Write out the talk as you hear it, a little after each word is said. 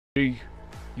Hey,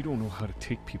 you don't know how to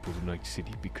take people to Night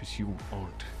City because you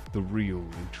aren't the real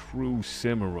and true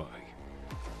samurai.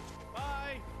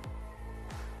 Bye.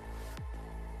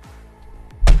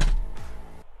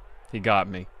 He got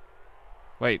me.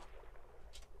 Wait.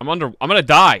 I'm gonna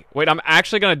die. Wait, I'm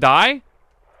actually gonna die?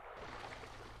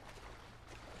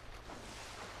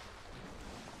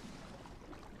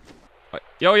 Wait.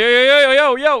 Yo, yo, yo, yo,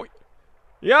 yo, yo!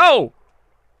 Yo!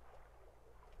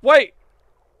 Wait!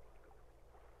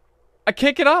 I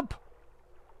can't get up!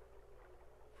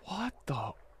 What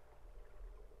the?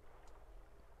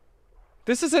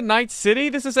 This isn't Night City,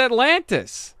 this is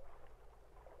Atlantis!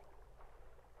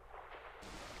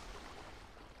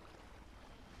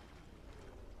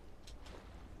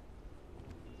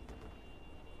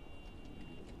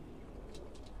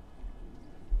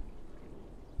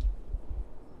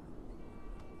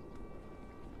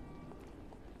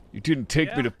 You didn't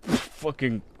take me to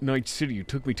fucking Night City, you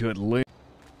took me to Atlanta.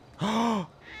 Oh.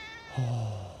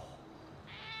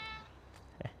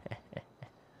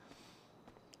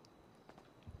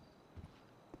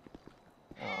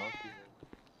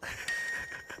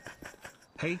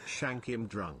 Hate shank him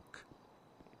drunk.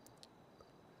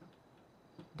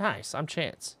 Nice, I'm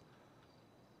Chance.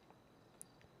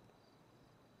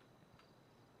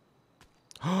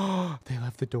 Oh, they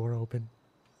left the door open.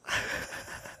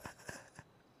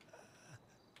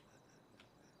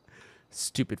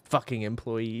 Stupid fucking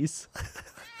employees.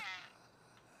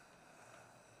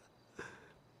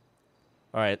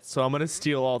 Alright, so I'm gonna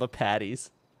steal all the patties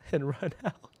and run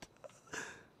out.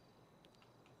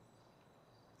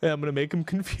 And I'm gonna make them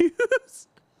confused.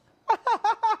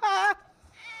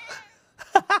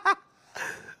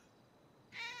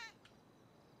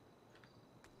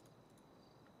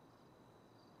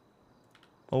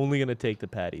 Only gonna take the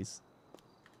patties.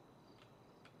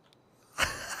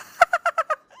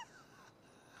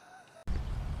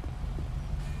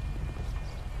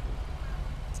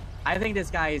 I think this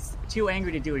guy is too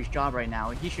angry to do his job right now.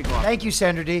 He should go off. Thank you,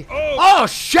 Sandra D. Oh,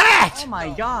 shit! Oh my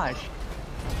gosh.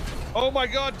 Oh my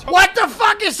god. What the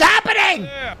fuck is happening?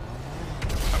 Yeah.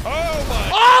 Oh my.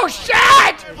 Oh,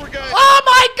 shit! Oh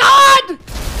my god!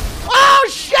 Oh,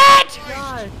 shit!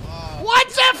 God. What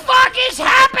the fuck is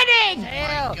happening?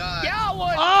 Hell.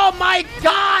 Oh my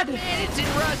god! It's in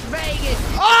Las Vegas.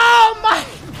 Oh my...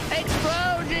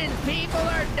 Explosions. People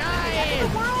are dying.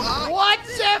 What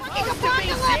the fuck? To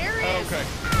be serious? Okay.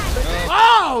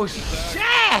 Oh, shit!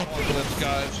 Apocalypse,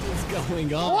 guys. What's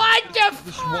going on? What the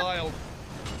This is fuck? wild.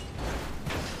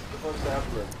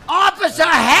 Officer,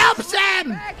 helps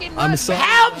him! I'm sorry.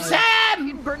 Helps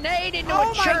him! Grenade into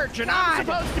Oh a my church, and I'm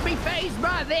God. supposed to be fazed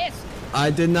by this. I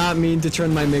did not mean to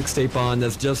turn my mixtape on.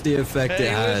 That's just the effect Hey,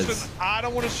 it has. listen, I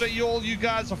don't want to say you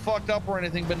guys are fucked up or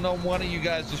anything, but no one of you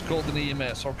guys just called an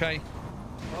EMS, okay?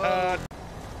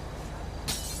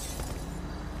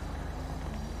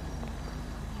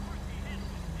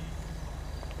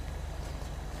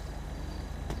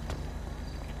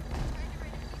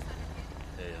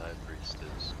 Hey, High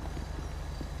Priestess.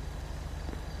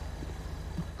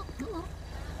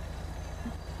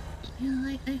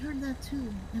 Yeah, I heard that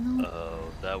too. You know.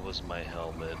 Oh, that was my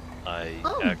helmet. I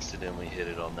Oh. accidentally hit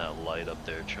it on that light up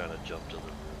there trying to jump to the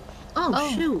roof.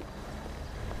 Oh, shoot.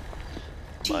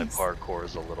 My Jeez. parkour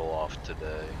is a little off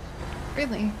today.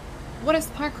 Really? What is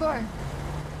parkour?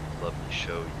 Let me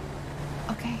show you.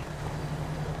 Okay.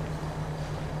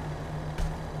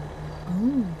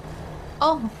 Oh.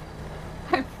 Oh.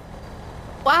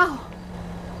 Wow.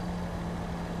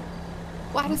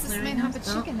 Why does this man have a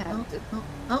chicken head?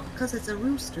 Oh, because it's a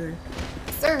rooster.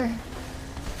 Sir.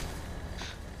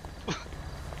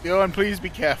 Yo, and please be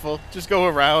careful. Just go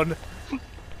around.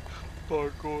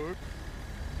 Parkour.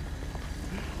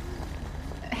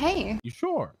 Hey. You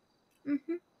sure?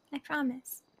 Mm-hmm. I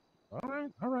promise. All right,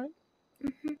 all right.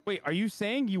 Mm-hmm. Wait, are you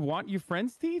saying you want your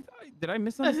friend's teeth? Did I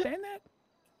misunderstand that?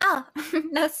 Oh,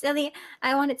 no, silly.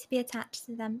 I want it to be attached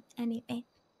to them anyway.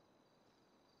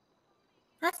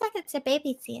 Looks like it's a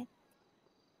baby teeth.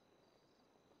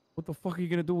 What the fuck are you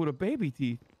gonna do with a baby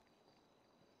teeth?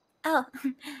 Oh,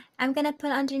 I'm gonna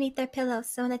put underneath their pillows,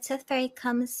 so when the tooth fairy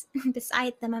comes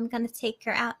beside them, I'm gonna take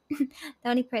her out. The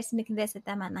only person who can visit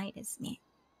them at night is me.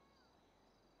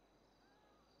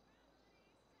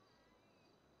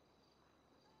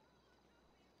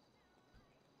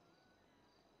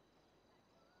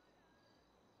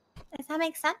 Does that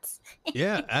make sense?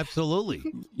 Yeah, absolutely.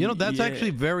 You know, that's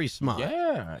actually very smart.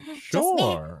 Yeah, Just me.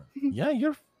 sure. Yeah,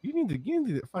 you need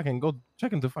to fucking go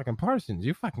check into fucking Parsons.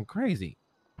 You're fucking crazy.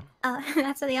 Oh,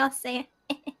 that's what they all say.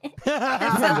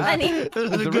 That's so funny. That's a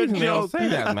the good reason they all joke. say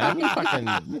that, man. You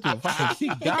need to fucking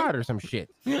seek God or some shit.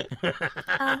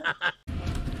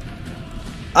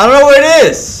 I don't know where it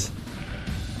is!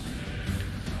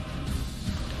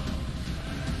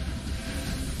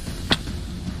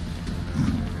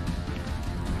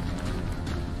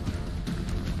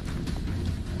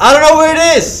 I don't know where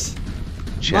it is!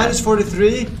 Minus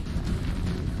 43.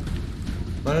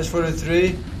 Minus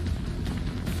 43.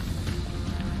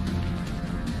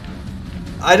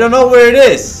 I don't know where it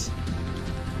is!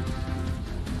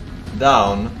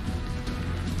 Down.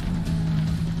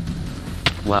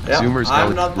 Well, yeah, Zoomers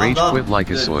out, rage quit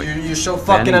like a soy. You're so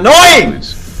fucking annoying!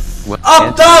 Well,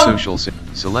 Up, down! Social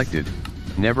selected.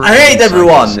 Never I hate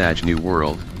everyone! Sag New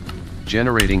World.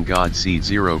 Generating God Seed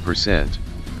 0%.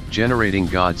 Generating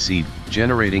God Seed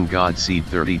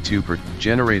 32%.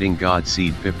 Generating God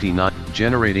Seed 59.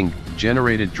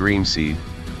 Generated Dream Seed.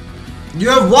 You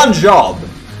have one job.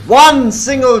 One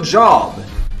single job.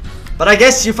 But I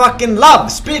guess you fucking love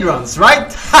speedruns,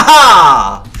 right?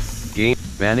 Haha! Game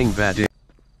banning Vadim.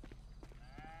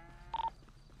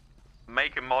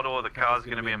 Make and model of the car is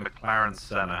going to be a McLaren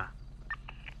Senna.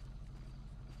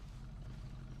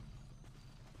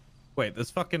 Wait,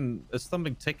 there's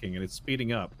something ticking and it's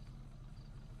speeding up.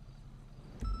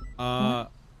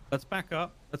 Let's back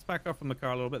up. Let's back up from the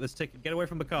car a little bit. Let's get away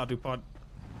from the car, DuPont.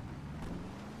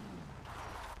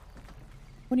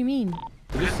 What do you mean?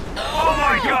 Oh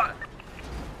my god!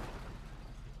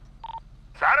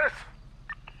 Status?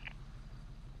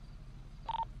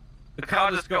 The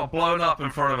car just got blown up in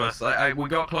front of us. We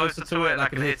got closer to it and I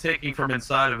could hear ticking from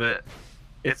inside of it.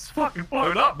 It's fucking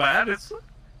blown up, man. It's... Do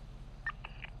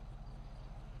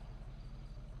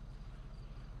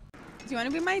you want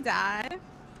to be my dad?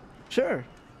 Sure.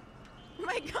 Oh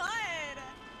my god!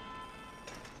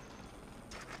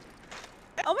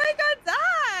 Oh my god,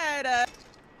 Dad!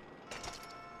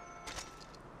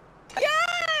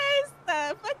 Yes!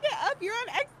 Fuck it up, you're on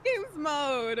X Games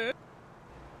mode!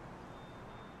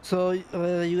 So,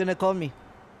 you gonna call me?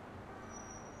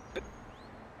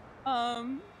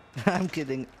 I'm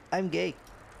kidding. I'm gay.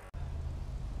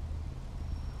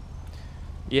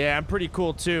 Yeah, I'm pretty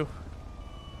cool too.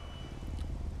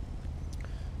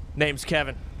 Name's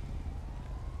Kevin.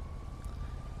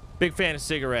 Big fan of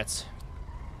cigarettes.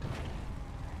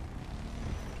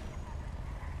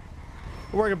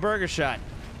 I work a burger shot.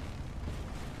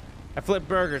 I flip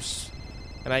burgers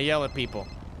and I yell at people.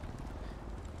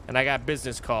 And I got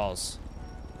business calls.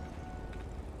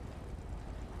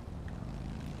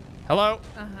 Hello?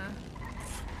 Uh-huh.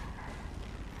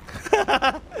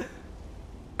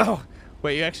 Oh,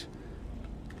 wait, you actually...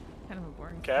 Kind of a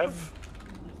boring Kev?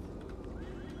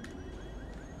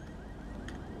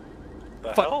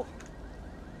 The Fuck. hell?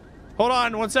 Hold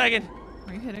on, 1 second.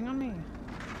 Are you hitting on me?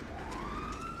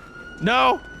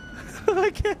 No!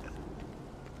 I can't.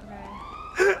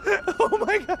 Okay. Oh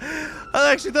my god!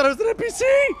 I actually thought it was an NPC!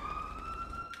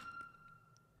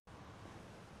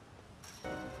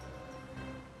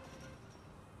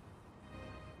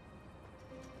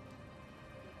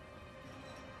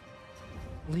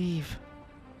 Leave.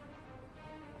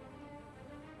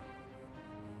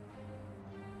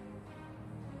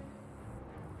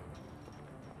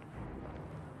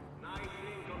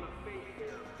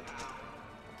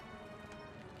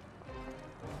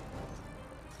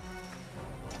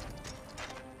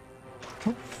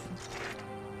 Oh.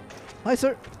 Hi,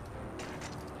 sir.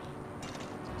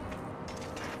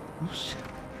 Oh, shit.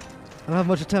 I don't have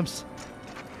much attempts.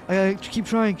 I gotta keep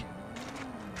trying.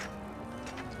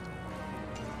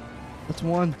 That's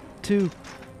 1, 2,